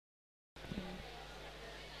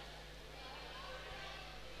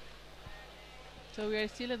So we are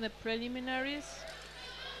still in the preliminaries.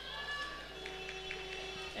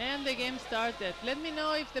 And the game started. Let me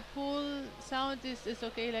know if the pool sound is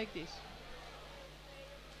okay like this.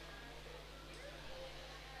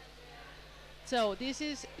 So this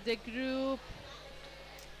is the group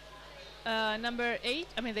number 8.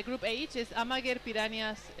 I mean the group H is Amager,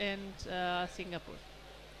 Pirañas and Singapur.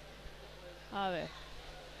 A ver,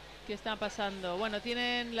 ¿qué está pasando? Bueno,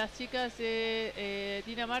 tienen las chicas de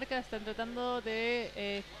Dinamarca, están tratando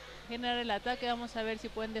de generar el ataque. Vamos a ver si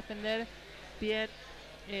pueden defender bien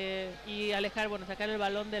y alejar, bueno, sacar el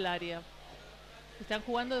balón del área. Están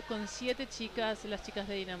jugando con 7 chicas, las chicas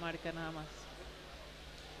de Dinamarca nada más.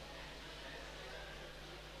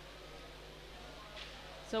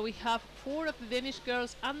 So we have 4 of the Danish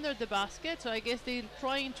girls under the basket, so I guess they're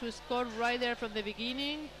trying to score right there from the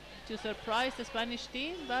beginning to surprise the Spanish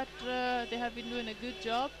team, but they have been doing a good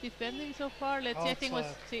job defending so far. Let's see, I think was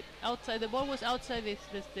outside. The ball was outside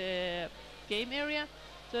the game area,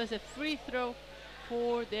 so it's a free throw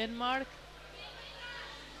for Denmark.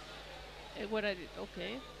 What I did,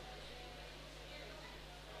 okay.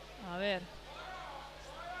 A ver.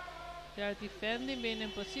 They are defending, being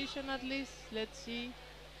in position at least. Let's see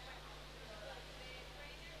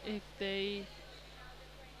if they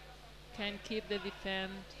can keep the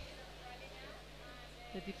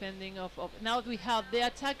defending of now we have the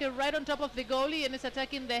attacker right on top of the goalie and is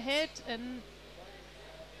attacking the head, and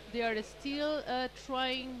they are still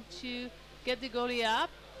trying to get the goalie up,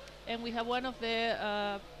 and we have one of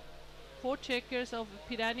the 4 checkers of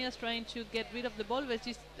Pirañas trying to get rid of the ball, but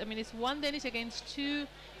I mean it's 1 Danish against 2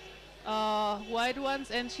 white ones,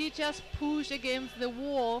 and she just pushed against the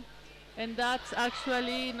wall, and that's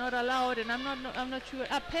actually not allowed, and I'm not sure.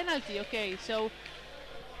 A penalty, okay, so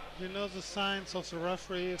you know the signs of the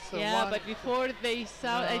referee. Yeah, but before they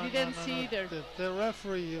saw, I didn't see there. The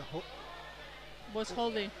referee was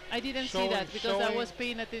holding. I didn't see that because I was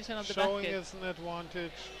paying attention on the basket. Showing as an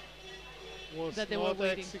advantage was that they not were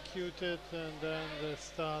waiting. Executed, and then they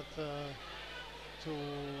start to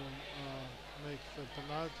make the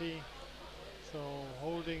penalty. So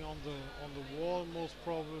holding on the wall most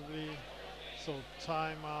probably. So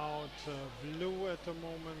timeout, blue at the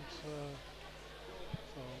moment.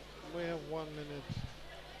 So we have 1 minute.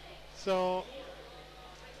 So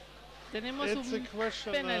tenemos it's a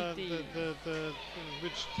question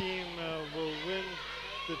which team will win,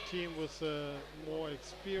 the team with more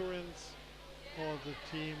experience or the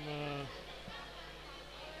team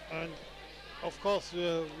and of course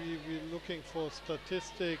we're looking for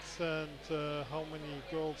statistics and how many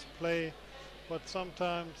girls play, but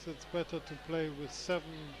sometimes it's better to play with 7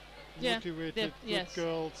 motivated good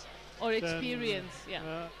girls or experience,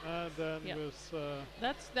 than with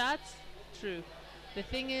that's true. The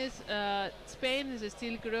thing is, Spain is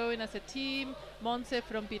still growing as a team. Montse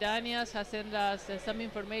from Pirañas has sent us some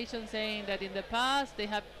information saying that in the past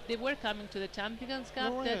they were coming to the Champions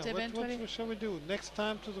Cup. Eventually, what shall we do next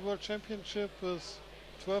time to the World Championship with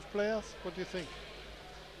 12 players? What do you think?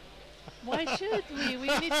 Why should we? We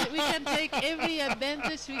can take every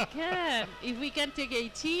advantage we can. If we can take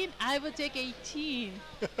 18, I will take 18.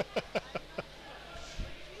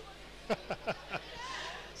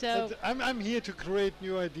 So I'm here to create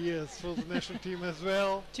new ideas for the national team as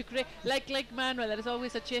well. To create, like Manuel, there's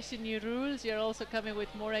always suggesting new rules. You're also coming with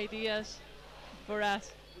more ideas for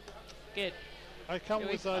us. Good. I come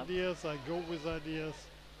with ideas. I go with ideas.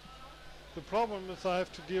 The problem is I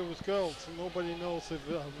have to deal with girls, and nobody knows if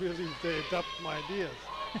really they adopt my ideas.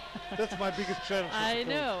 That's my biggest challenge. I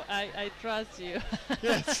know. I trust you.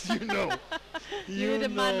 Yes, you know. You need a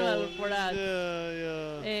manual for us.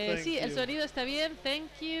 Sí, el sonido está bien.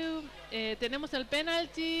 Thank you. Tenemos el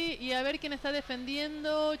penalty y a ver quién está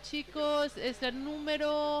defendiendo, chicos. Es el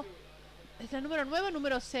número 9 o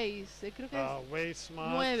número 6. Creo que es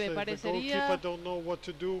 9, parecería. The goalkeeper don't know what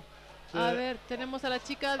to do. A ver, tenemos a la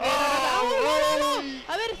chica de...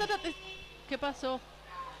 A ver, ¿qué pasó?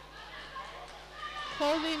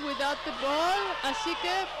 Holding without the ball, así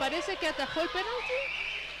que parece que atajó el penalty,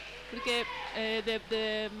 porque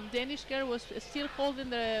the Danish girl was still holding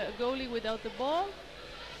the goalie without the ball.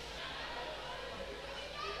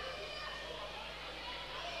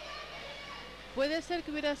 Puede ser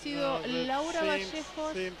que hubiera sido Laura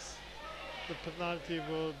Vallejos. Seems the penalty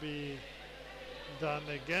will be done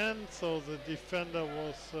again, so the defender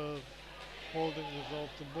was holding without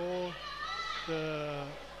the ball.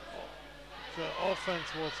 The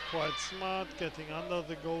offense was quite smart, getting under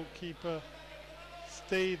the goalkeeper,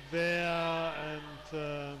 stayed there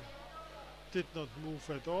and did not move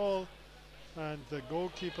at all. And the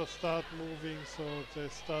goalkeeper started moving, so they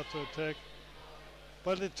start to attack.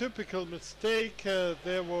 But a typical mistake,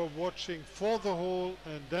 they were watching for the hole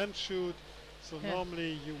and then shoot. So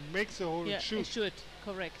normally you make the hole and shoot. Shoot,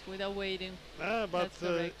 correct, without waiting. But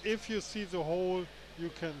if you see the hole, you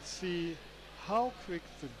can see how quick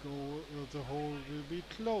the hole will be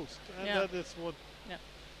closed. And that is what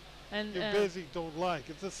and you basically don't like.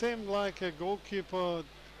 It's the same like a goalkeeper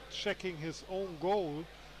checking his own goal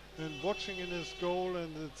and watching in his goal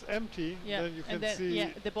and it's empty, then you can see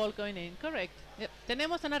the ball going in. Correct.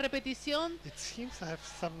 Tenemos una repetición. It seems I have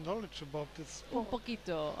some knowledge about this. Un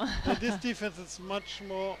poquito. This defense is much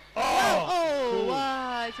more.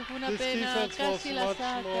 Wow, eso fue una this pena. defense Casi was la much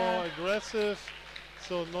saca. more aggressive.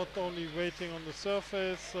 So not only waiting on the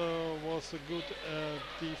surface was a good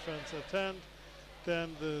defense attempt.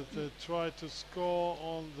 Then the try to score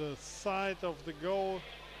on the side of the goal.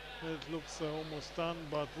 It looks almost done,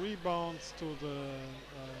 but rebounds to the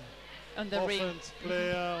offense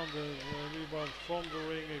player on the rebound from the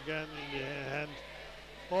ring again in the hand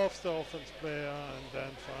of the offense player, and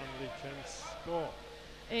then finally can score.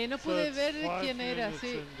 No pude ver quién era.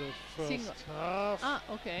 Sí. In the first half.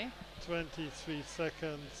 Okay. 23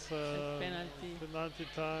 seconds penalty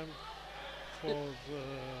time for the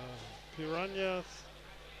Pirañas,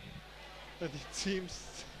 and it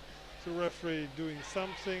seems the referee doing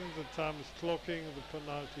something, the time is clocking, the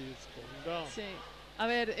penalty is going down. Sí. A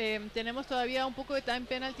ver, tenemos todavía un poco de time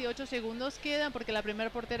penalty, 8 segundos quedan porque la primera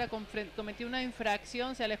portera cometió una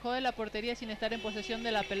infracción, se alejó de la portería sin estar en posesión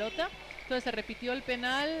de la pelota, entonces se repitió el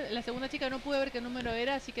penal, la segunda chica no pude ver qué número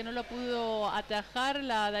era, así que no lo pudo atajar,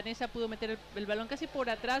 la danesa pudo meter el balón casi por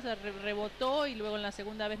atrás, rebotó y luego en la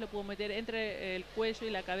segunda vez lo pudo meter entre el cuello y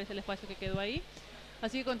la cabeza, el espacio que quedó ahí.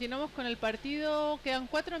 Así que continuamos con el partido, quedan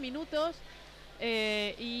 4 minutos.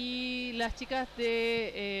 Y las chicas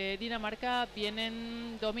de Dinamarca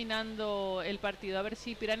vienen dominando el partido. A ver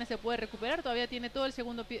si Pirañas se puede recuperar. Todavía tiene todo el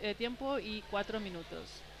segundo tiempo y 4 minutos.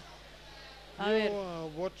 You are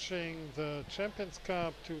watching the Champions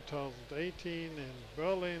Cup 2018 in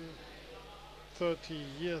Berlin. 30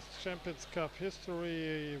 years Champions Cup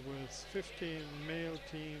history with 15 male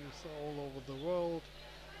teams all over the world,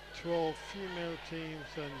 12 female teams,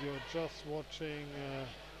 and you're just watching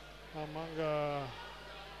Amager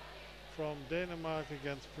from Denmark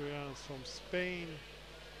against Pirañas from Spain.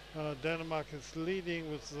 Denmark is leading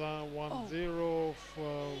with 1-0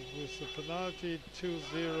 with the penalty,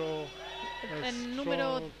 2-0. And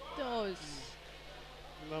número 2.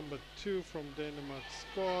 Number 2 from Denmark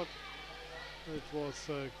scored. It was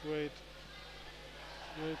a great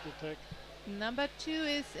attack. Number 2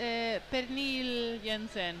 is Pernille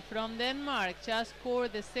Jensen from Denmark. Just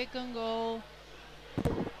scored the second goal.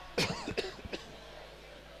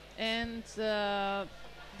 And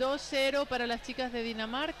 2-0 para las chicas de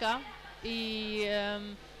Dinamarca y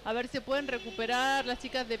a ver si pueden recuperar las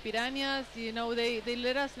chicas de Pirañas. You know, they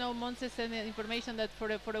let us know, Monse sent information that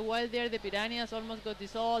for a while there the Pirañas almost got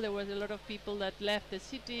dissolved. There was a lot of people that left the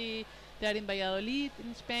city. They are in Valladolid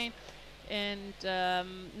in Spain, and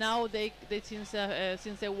now they since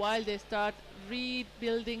a while they start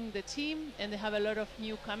rebuilding the team and they have a lot of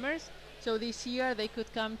newcomers. So this year they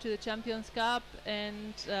could come to the Champions Cup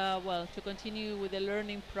and, well, to continue with the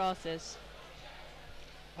learning process.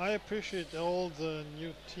 I appreciate all the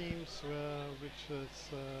new teams which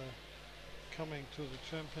is coming to the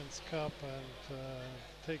Champions Cup and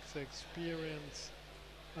takes experience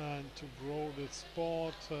and to grow the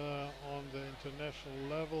sport on the international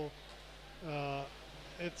level.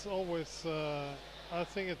 It's always, I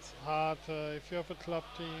think it's hard if you have a club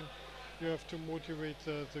team. You have to motivate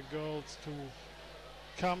the girls to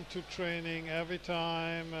come to training every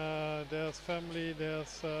time. There's family,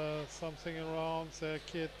 there's something around, their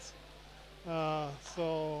kids.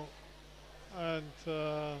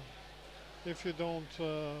 If you don't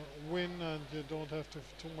win and you don't have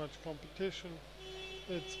too much competition,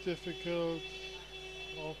 it's difficult.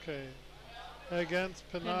 Okay, against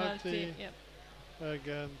penalty yep.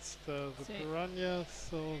 Against the Pirañas,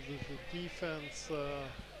 so the defense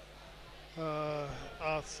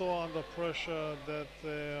are so under pressure that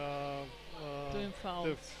they are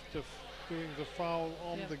doing the foul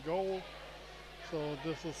on the goal. So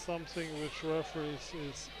this is something which referees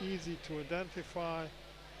is easy to identify.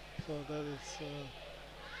 So that is.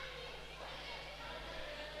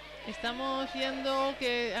 Estamos viendo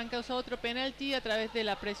que han causado otro penalti a través de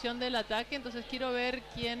la presión del ataque. Entonces quiero ver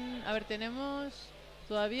quién. A ver, tenemos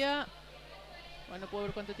todavía. Bueno, puedo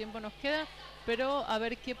ver cuánto tiempo nos queda, pero a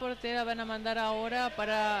ver qué portera van a mandar ahora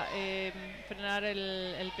para frenar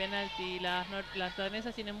el penalti. Las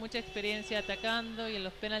danesas tienen mucha experiencia atacando y en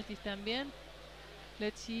los penaltis también.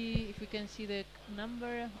 Let's see if we can see the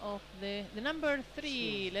number of the number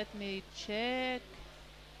 3. So Let me check.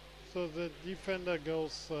 so the defender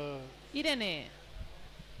goes Irene.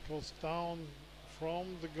 down from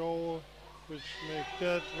the goal, which make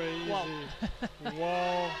that very Wow. easy.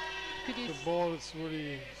 Wow, Could you the ball is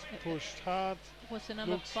really pushed hard. was the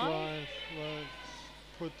number Looks 5? like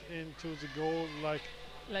put into the goal, like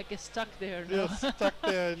Like it's stuck there. No? stuck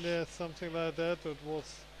there in there, something like that. It was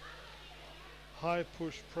high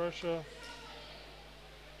push pressure.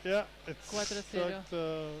 Yeah, it's 4-0. stuck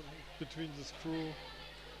between the screw.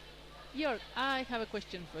 Jörg, I have a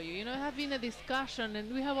question for you. You know, have been a discussion,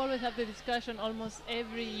 and we have always had the discussion almost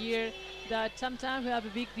every year that sometimes we have a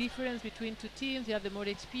big difference between two teams. You have the more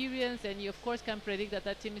experience, and you of course can predict that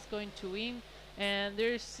that team is going to win. And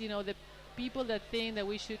there's, you know, the people that think that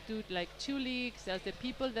we should do like 2 leagues. There's the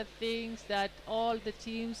people that thinks that all the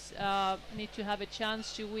teams need to have a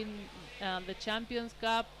chance to win the Champions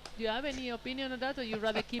Cup. Do you have any opinion on that, or you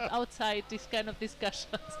rather keep outside this kind of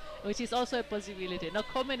discussions, which is also a possibility? No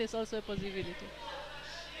comment is also a possibility.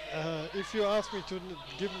 If you ask me to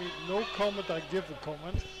give me no comment, I give a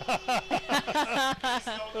comment.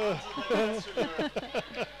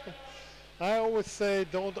 I always say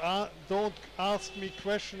don't ask me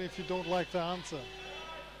question if you don't like the answer.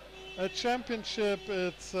 A championship,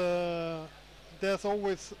 it's there's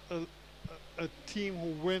always a team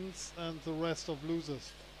who wins and the rest of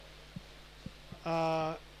losers.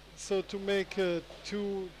 So to make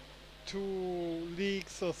two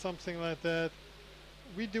leagues or something like that,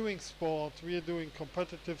 we're doing sport. We are doing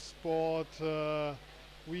competitive sport.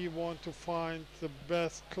 We want to find the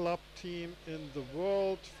best club team in the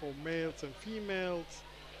world for males and females.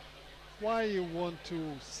 Why you want to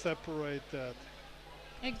separate that?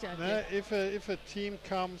 Exactly. If a team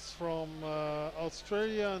comes from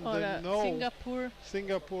Australia and Or they know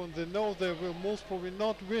Singapore. and they know they will most probably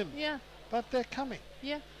not win, Yeah, but they're coming.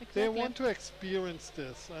 yeah, exactly. They want to experience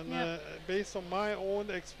this, and Yeah. based on my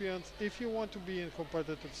own experience, if you want to be in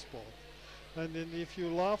competitive sport, and then if you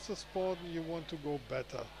love the sport and you want to go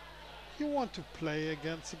better, you want to play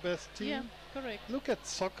against the best team. Yeah, correct. Look at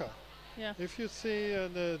soccer. Yeah. If you see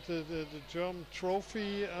the German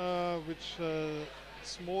trophy, which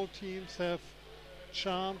small teams have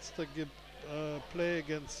chance to play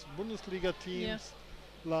against Bundesliga teams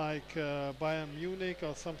like Bayern Munich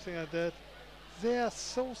or something like that, they are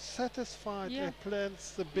so satisfied Yeah.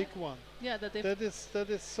 against the big one. Yeah, that they That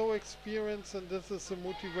is so experienced, and this is the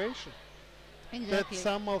motivation. That exactly.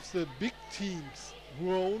 some of the big teams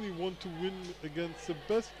who only want to win against the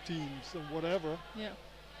best teams and whatever. Yeah.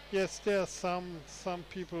 Yes, there are some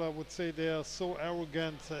people, I would say, they are so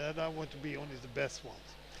arrogant that I want to be only the best ones.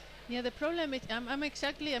 Yeah, the problem is I'm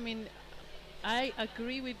exactly. I mean, I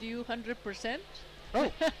agree with you 100%. Oh,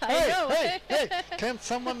 I hey, know. hey! Can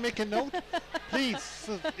someone make a note? Please,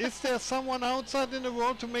 is there someone outside in the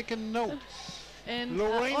world to make a note? And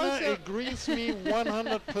Lorena also agrees me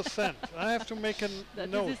 100%. I have to make a That this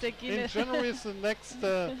note. is a In Guinness. January is the next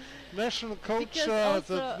national coach, Because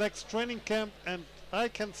the also next training camp, and I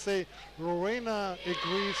can say Lorena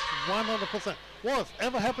agrees 100%. Wolf,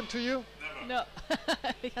 ever happened to you? no,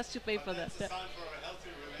 he has to pay for that. It's a sign for a healthy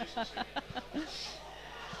relationship.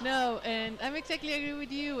 No, and I'm exactly agree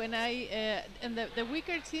with you. And and the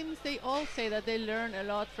weaker teams, they all say that they learn a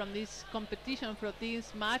lot from this competition, from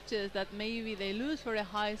these matches. That maybe they lose for a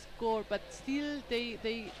high score, but still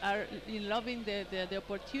they are loving the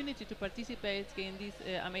opportunity to participate in this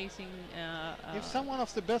amazing. If someone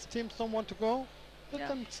of the best teams don't want to go, let Yeah.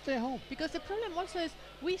 them stay home. Because the problem also is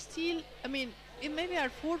we still, I mean, it maybe are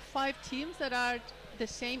 4 or 5 teams that are the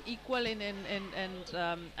same equal in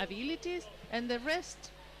abilities, and the rest,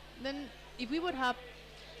 then if we would have,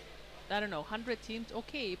 I don't know, 100 teams,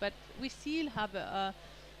 okay, but we still have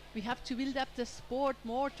we have to build up the sport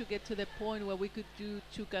more to get to the point where we could do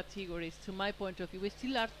 2 categories. To my point of view, we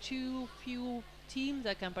still are too few teams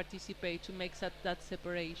that can participate to make that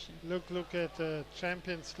separation. Look at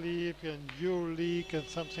Champions League and Euro League and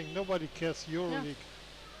something. Nobody cares Euro Yeah. League.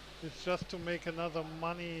 It's just to make another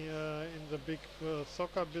money in the big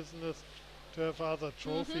soccer business, to have other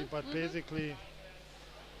trophy. But basically,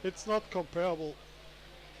 it's not comparable.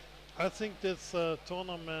 I think this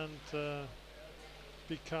tournament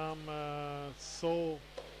become so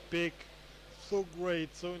big, so great,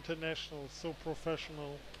 so international, so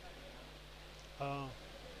professional.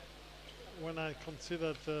 When I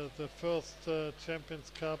considered the first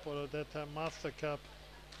Champions Cup, or at that time Master Cup,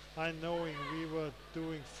 I knowing we were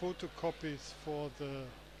doing photocopies for the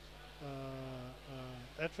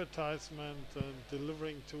advertisement and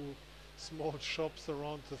delivering to small shops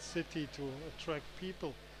around the city to attract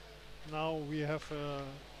people. now we have a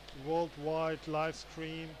worldwide live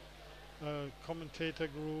stream, commentator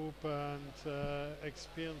group, and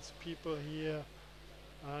experienced people here.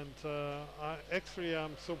 And actually,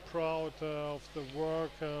 I'm so proud of the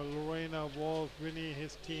work Lorena, Walt, Winnie,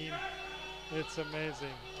 his team. It's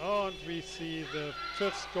amazing. Oh, and we see the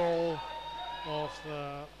fifth goal of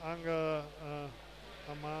the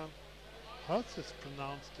how's this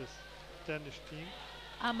pronounced, this Danish team?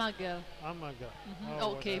 Amager. Amager.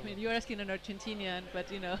 Oh, okay, I mean, you're asking an Argentinian,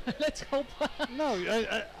 but you know, let's hope. No,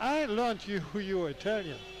 I learned you were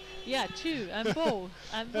Italian. Yeah, true, and both.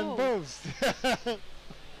 And And both.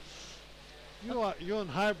 You're a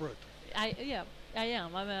hybrid. I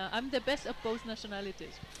am. I'm the best of both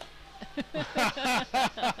nationalities.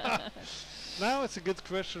 Now it's a good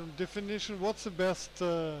question. Definition: what's the best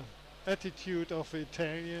attitude of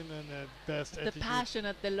Italian and the best The attitude? passion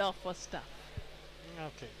and the love for stuff.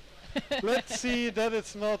 Okay. Let's see that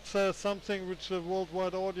it's not something which the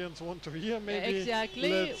worldwide audience want to hear. Maybe. Exactly.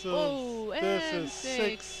 Let's, Oh, this and is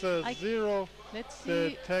 6-0. 6-0. Let's The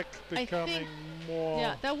see. tech becoming more.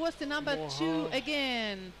 Yeah, that was the number more 2 hard.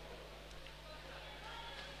 again.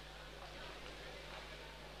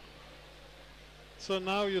 So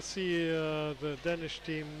now you see the Danish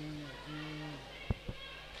team.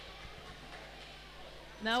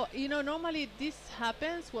 Now, you know, normally this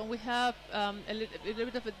happens when we have a little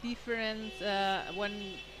bit of a difference,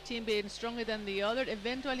 one team being stronger than the other.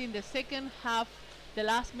 Eventually, in the second half, the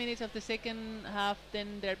last minutes of the second half,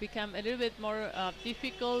 then they become a little bit more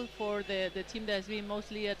difficult for the team that has been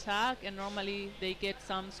mostly attacked, and normally they get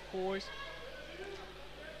some scores.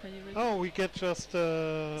 Can you read Oh, we get just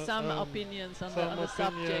some opinions on some the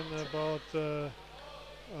opinion subject? about the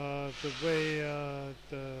way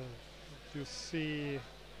you see.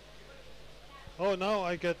 Oh, now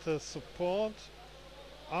I get the support.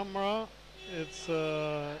 Amra, it's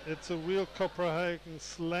a real Copenhagen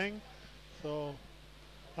slang. So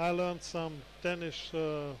I learned some Danish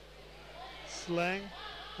slang.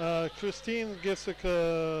 Christine gives a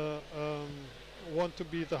want to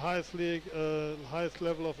be the highest league, highest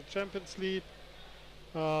level of the Champions League.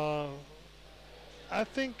 I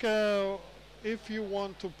think if you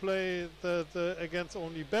want to play the against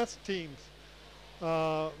only best teams,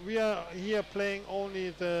 we are here playing only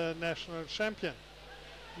the national champion.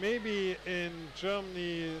 Maybe in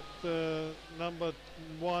Germany the number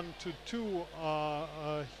 1 to 2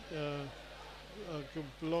 are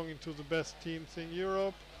belonging to the best teams in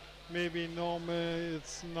Europe. Maybe normally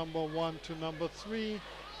it's number 1 to number 3.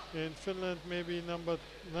 In Finland, maybe number.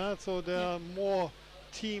 So there are more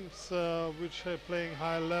teams which are playing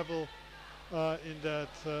high level in that.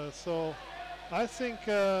 So I think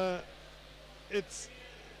it's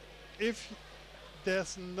if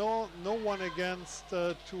there's no one against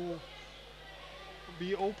to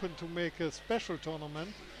be open to make a special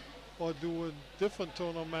tournament or do a different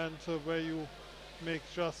tournament where you make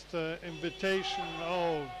just invitation.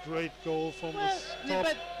 Oh, great goal from the top.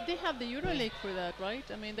 But they have the EuroLeague for that, right?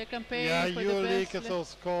 I mean, they're campaigning Yeah, for the EuroLeague best. is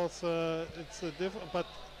of course it's a different. But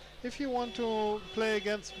if you want to play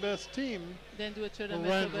against best team, Then do a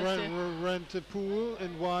tournament. rent a pool,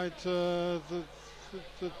 invite the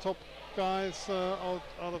top guys out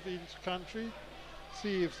of each country,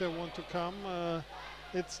 see if they want to come.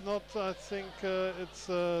 It's not. I think it's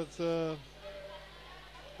the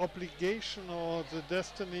obligation or the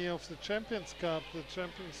destiny of the Champions Cup. The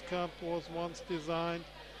Champions Cup was once designed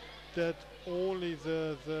that only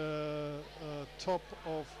the top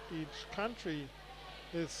of each country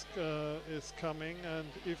is coming, and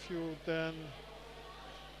if you then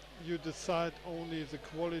you decide only the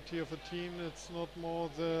quality of a team, it's not more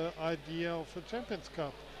the idea of a Champions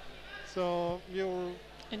Cup. So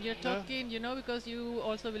And you're talking, you know, because you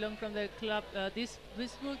also belong from the club. This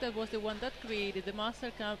book that was the one that created the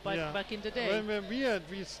Master Cup back in the day. When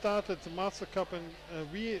we started the Master Cup, and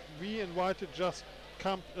we invited just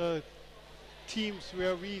teams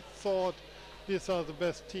where we thought these are the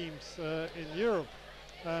best teams in Europe.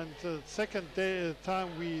 And second time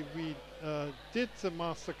we did the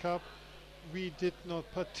Master Cup, we did not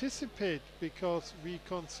participate because we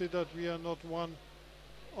considered we are not one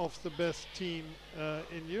of the best team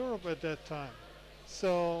in Europe at that time.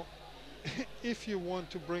 So if you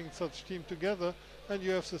want to bring such team together and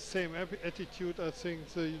you have the same attitude, I think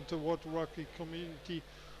the World Rugby community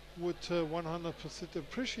would 100%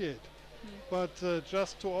 appreciate. But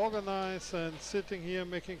just to organize and sitting here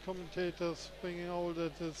making commentators, bringing all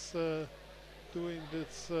that is doing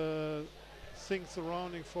this things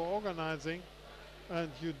surrounding for organizing, and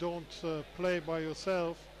you don't play by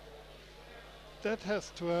yourself, that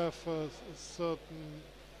has to have a certain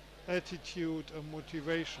attitude and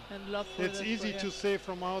motivation. And love for It's the easy sport, to yeah. say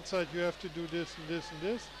from outside you have to do this and this and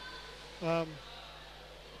this.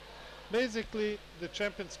 Basically, the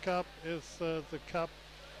Champions Cup is the cup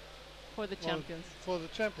For the champions. for the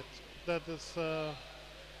champions. That is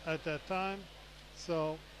at that time.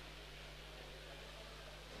 So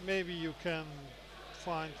maybe you can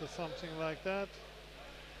find something like that.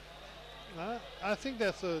 I think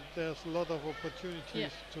there's a lot of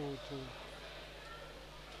opportunities to.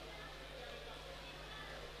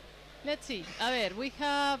 Let's see. A ver, we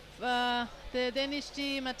have the Danish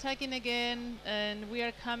team attacking again, and we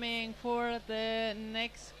are coming for the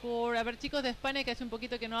next score. A ver, chicos de España, que hace un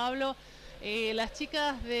poquito que no hablo. Las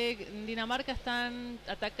chicas de Dinamarca están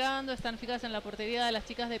atacando, están fijadas en la portería de las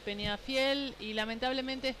chicas de Peñafiel, y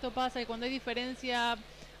lamentablemente esto pasa que cuando hay diferencia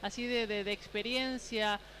así de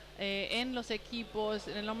experiencia en los equipos,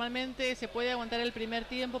 normalmente se puede aguantar el primer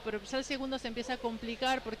tiempo, pero ya el segundo se empieza a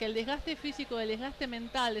complicar porque el desgaste físico, el desgaste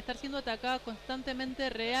mental de estar siendo atacada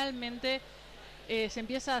constantemente realmente se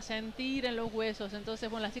empieza a sentir en los huesos. Entonces,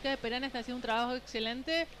 bueno, las chicas de Pirañas están haciendo un trabajo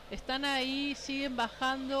excelente, están ahí, siguen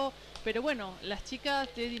bajando, pero bueno, las chicas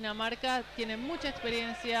de Dinamarca tienen mucha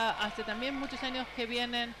experiencia, hace también muchos años que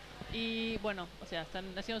vienen, y bueno, o sea, están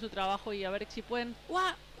haciendo su trabajo, y a ver si pueden...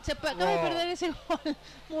 ¡Guau! Se acaba de perder ese gol.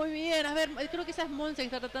 Muy bien, a ver, creo que esa es Monse que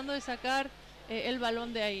está tratando de sacar el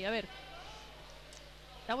balón de ahí. A ver.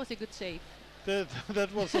 That was a good save. That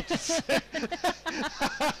was not a save.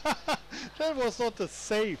 That was not a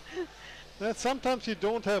save. That sometimes you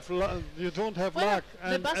don't have luck. The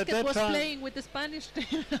And at basket that was time, playing with the Spanish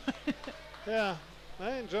team. yeah.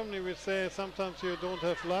 In Germany we say sometimes you don't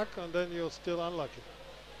have luck and then you're still unlucky.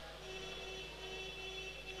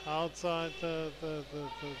 Outside the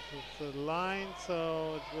line,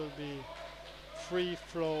 so it will be free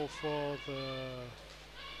flow for the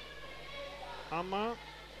Amager.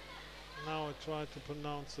 Now I try to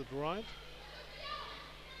pronounce it right.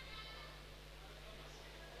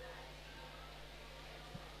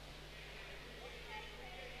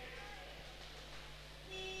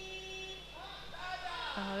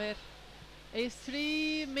 A ver. It's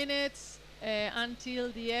 3 minutes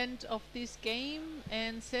until the end of this game,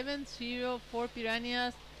 and 7-0 for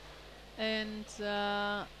Pirañas. And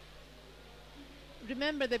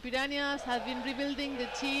remember, the Pirañas have been rebuilding the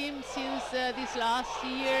team since this last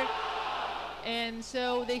year, and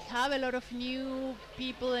so they have a lot of new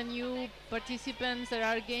people and new participants that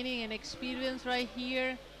are gaining an experience right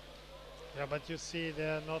here. Yeah, but you see they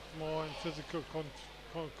are not more in physical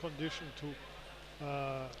condition to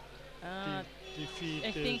defeat.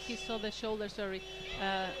 I think he saw the shoulder, sorry.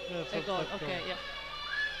 A goal, okay, yeah.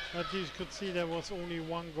 But you could see there was only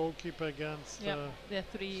one goalkeeper against there are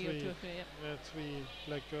three or 2 or 3, yeah. three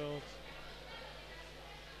black girls.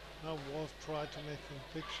 Now Wolf tried to make some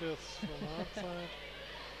pictures from outside.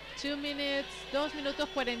 2 minutes, 2 minutos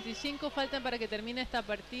 45 faltan para que termine esta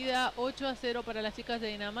partida. 8-0 para las chicas de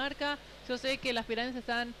Dinamarca. Yo sé que las Pirañas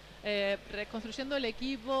están reconstruyendo el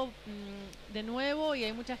equipo de nuevo, y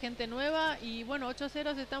hay mucha gente nueva, y bueno,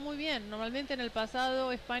 8-0 está muy bien. Normalmente en el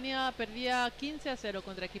pasado España perdía 15-0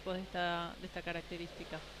 contra equipos de esta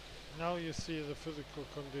característica. Now you see the physical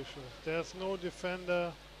conditions. There's no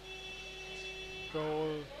defender.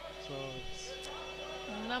 Goal. So it's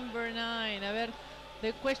Number 9. A ver,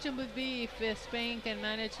 the question would be if Spain can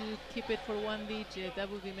manage to keep it for 1 digit. That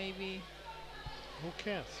would be maybe... who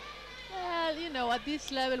cares? Well, you know, at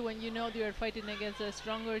this level, when you know you're fighting against a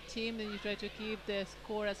stronger team, then you try to keep the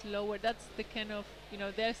score as lower. That's the kind of, you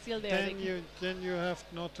know, they're still there. Then you have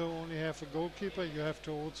not to only have a goalkeeper, you have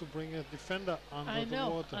to also bring a defender under the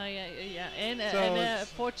water. Yeah, and So a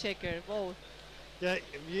forechecker, both. Yeah,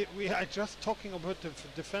 we are just talking about the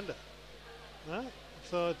defender. Huh?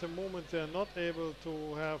 So at the moment they are not able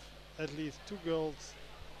to have at least 2 girls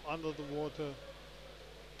under the water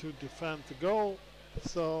to defend the goal.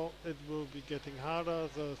 So it will be getting harder.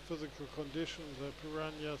 The physical condition, the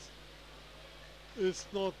Pirañas, is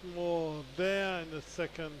not more there in the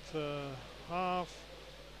second half.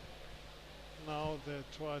 Now they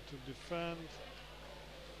try to defend,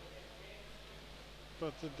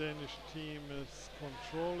 but the Danish team is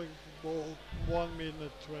controlling the ball. 1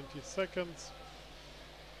 minute 20 seconds.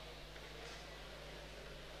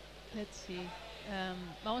 Let's see.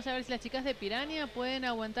 Vamos a ver si las chicas de Piraña pueden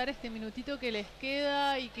aguantar este minutito que les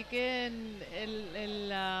queda y que queden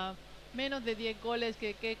menos de 10 goles,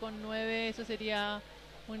 que quede con 9. Eso sería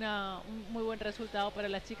un muy buen resultado para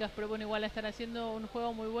las chicas, pero bueno, igual están haciendo un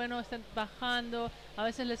juego muy bueno, están bajando, a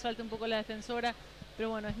veces les falta un poco la defensora, pero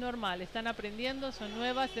bueno, es normal, están aprendiendo, son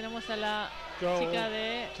nuevas. Tenemos a la chica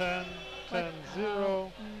de 10-0.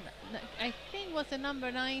 I think was the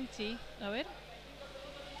number 90. A ver.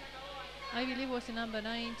 I believe was the number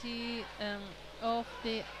 90 of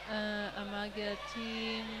the Amager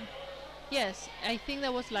team. Yes, I think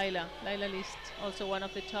that was Laila List, also one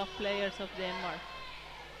of the top players of Denmark.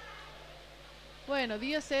 Bueno,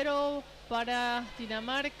 10-0 para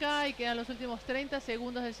Dinamarca y quedan los últimos 30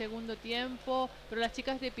 segundos del segundo tiempo, pero las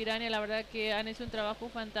chicas de Piraña la verdad que han hecho un trabajo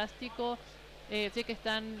fantástico. Sé que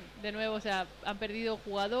están de nuevo, o sea, han perdido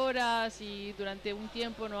jugadoras y durante un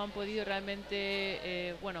tiempo no han podido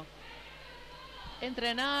realmente, bueno,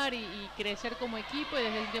 entrenar y crecer como equipo, y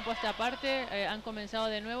desde un tiempo a esta parte han comenzado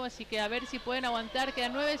de nuevo, así que a ver si pueden aguantar.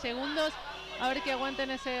 Quedan 9 segundos, a ver que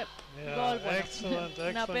aguanten ese gol. Bueno, excellent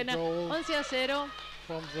una pena. 11-0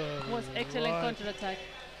 was excellent counter-attack.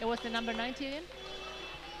 It was the number 90 again?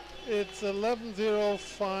 It's 11-0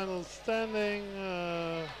 final standing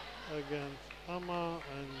against Amager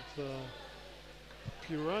and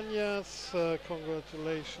Pirañas.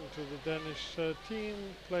 Congratulations to the Danish team.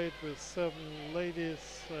 Played with 7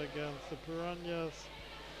 ladies against the Pirañas.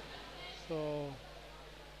 So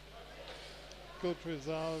good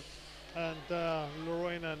result. And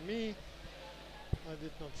Lorena and me, I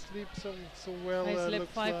did not sleep so well. I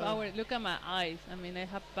slept 5 hours. Look at my eyes. I mean, I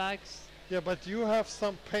have bags. Yeah, but you have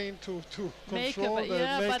some pain to control makeup, the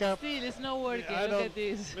yeah, makeup. but still, it's not working. Look at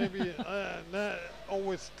this. Maybe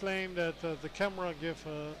always claim that the camera gives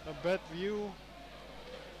a bad view,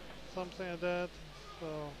 something like that. So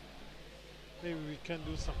maybe we can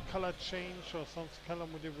do some color change or some color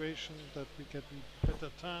motivation that we get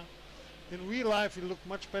better time. In real life, you look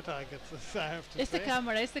much better, I guess. I have to it's say.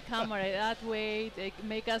 It's the camera. That way, they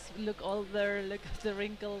make us look older. Look at the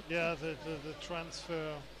wrinkles. Yeah, the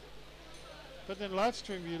transfer. But in live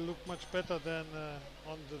stream, you look much better than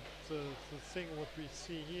on the thing what we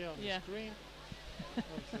see here on the screen.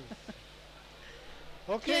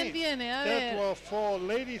 Okay, that were 4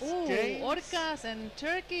 ladies games. Orcas and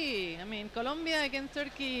Turkey. I mean, Colombia against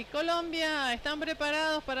Turkey. Colombia, ¿están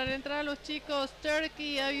preparados para entrar a los chicos?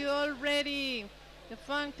 Turkey, are you all ready? The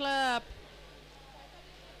fan club.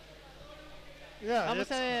 Yeah,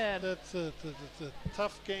 vamos a ver. That's the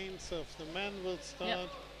tough games of the men will start. Yep.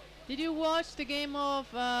 Did you watch the game of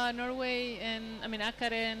Norway and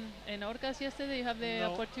Akaren and Orcas yesterday? You have the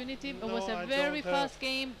opportunity. It was a very fast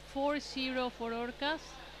game, 4-0 for Orcas,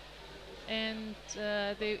 and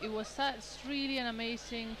it was really an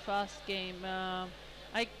amazing fast game.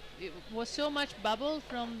 It was so much bubble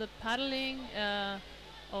from the paddling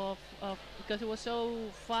because it was so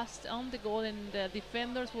fast on the goal, and the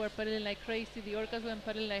defenders were paddling like crazy. The Orcas were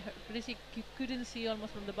paddling like crazy. You couldn't see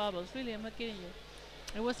almost from the bubbles. Really, I'm not kidding you.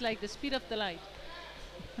 It was like the speed of the light.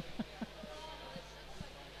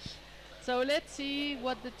 So let's see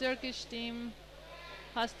what the Turkish team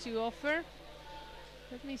has to offer.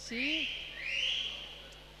 Let me see.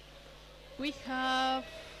 We have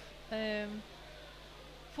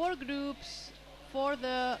 4 groups for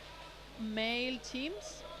the male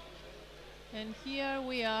teams. And here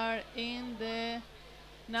we are in the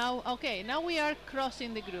now we are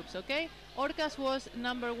crossing the groups, okay? Orcas was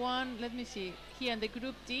number 1, let me see, here in the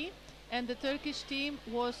group D, and the Turkish team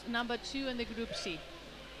was number 2 in the group C.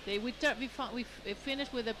 We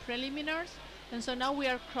finished with the preliminaries, and so now we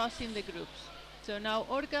are crossing the groups. So now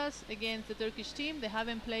Orcas against the Turkish team, they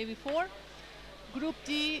haven't played before. Group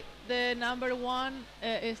D, the number 1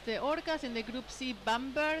 is the Orcas. In the Group C,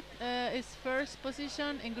 Bamberg is first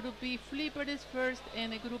position. In Group B, Flipper is first.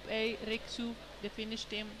 And in Group A, Riksu, the Finnish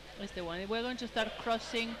team, is the one. We're going to start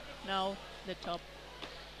crossing now the top,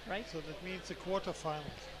 right? So that means the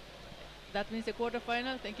quarterfinals. That means the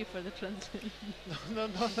quarterfinal. Thank you for the translation.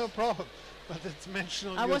 No problem. But it's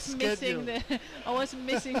mentioned on your schedule. I was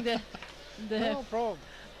missing the no problem.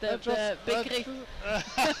 The Begriff.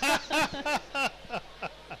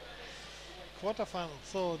 Quarterfinal.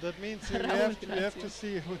 So that means we have to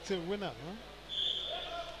see who's the winner, huh?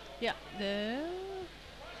 Yeah, the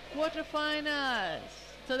quarterfinals.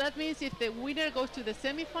 So that means if the winner goes to the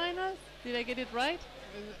semifinals, did I get it right?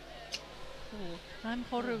 I'm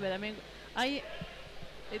horrible. I mean,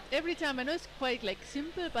 every time I know it's quite like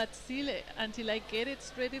simple, but still until I get it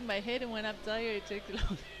straight in my head, and when I'm tired, it takes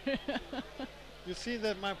longer. You see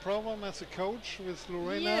that my problem as a coach with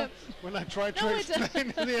Lorena, when I try to explain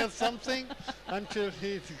her something until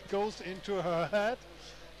it goes into her head,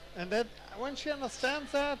 and that when she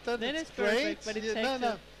understands that, then it's great. Perfect, but it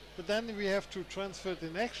takes but then we have to transfer it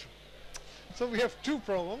in action. So we have 2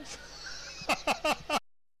 problems.